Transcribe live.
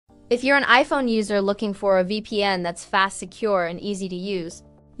If you're an iPhone user looking for a VPN that's fast, secure, and easy to use,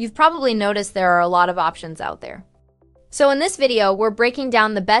 you've probably noticed there are a lot of options out there. So in this video, we're breaking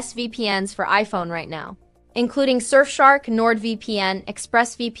down the best VPNs for iPhone right now, including Surfshark, NordVPN,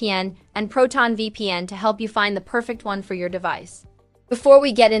 ExpressVPN, and Proton VPN to help you find the perfect one for your device. Before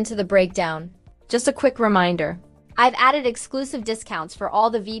we get into the breakdown, just a quick reminder. I've added exclusive discounts for all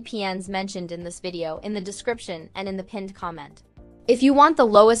the VPNs mentioned in this video in the description and in the pinned comment. If you want the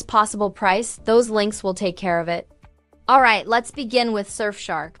lowest possible price, those links will take care of it. Alright, let's begin with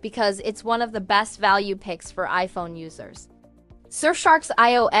Surfshark because it's one of the best value picks for iPhone users. Surfshark's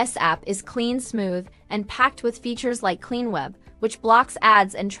iOS app is clean, smooth, and packed with features like Clean Web, which blocks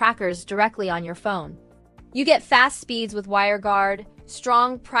ads and trackers directly on your phone. You get fast speeds with WireGuard,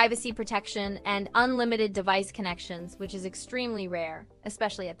 strong privacy protection, and unlimited device connections, which is extremely rare,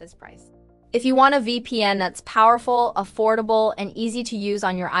 especially at this price. If you want a VPN that's powerful, affordable, and easy to use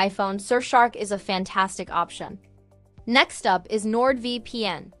on your iPhone, Surfshark is a fantastic option. Next up is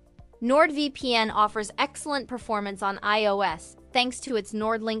NordVPN. NordVPN offers excellent performance on iOS thanks to its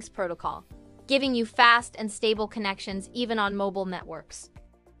NordLynx protocol, giving you fast and stable connections even on mobile networks.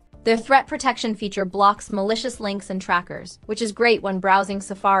 Their threat protection feature blocks malicious links and trackers, which is great when browsing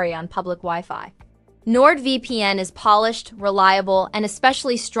Safari on public Wi-Fi. NordVPN is polished, reliable, and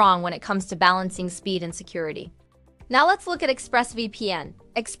especially strong when it comes to balancing speed and security. Now let's look at ExpressVPN.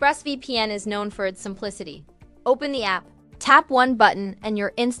 ExpressVPN is known for its simplicity. Open the app, tap one button, and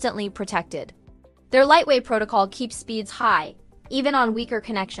you're instantly protected. Their lightweight protocol keeps speeds high, even on weaker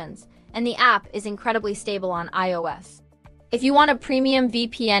connections, and the app is incredibly stable on iOS. If you want a premium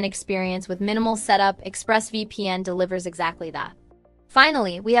VPN experience with minimal setup, ExpressVPN delivers exactly that.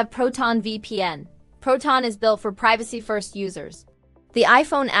 Finally, we have Proton VPN. Proton is built for privacy-first users. The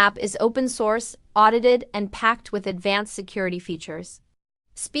iPhone app is open source, audited, and packed with advanced security features.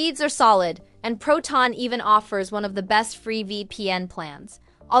 Speeds are solid, and Proton even offers one of the best free VPN plans,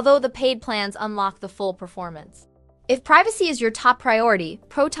 although the paid plans unlock the full performance. If privacy is your top priority,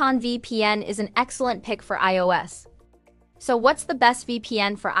 Proton VPN is an excellent pick for iOS. So what's the best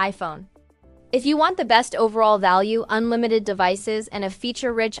VPN for iPhone? If you want the best overall value, unlimited devices, and a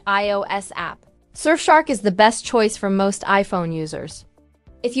feature-rich iOS app, Surfshark is the best choice for most iPhone users.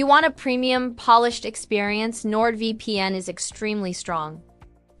 If you want a premium, polished experience, NordVPN is extremely strong.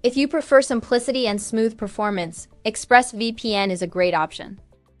 If you prefer simplicity and smooth performance, ExpressVPN is a great option.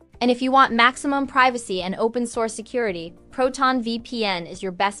 And if you want maximum privacy and open-source security, Proton VPN is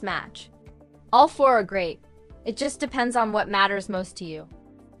your best match. All four are great. It just depends on what matters most to you.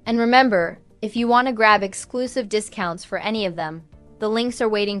 And remember, if you want to grab exclusive discounts for any of them, the links are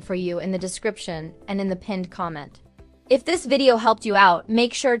waiting for you in the description and in the pinned comment. If this video helped you out,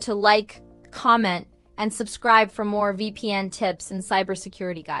 make sure to like, comment, and subscribe for more VPN tips and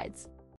cybersecurity guides.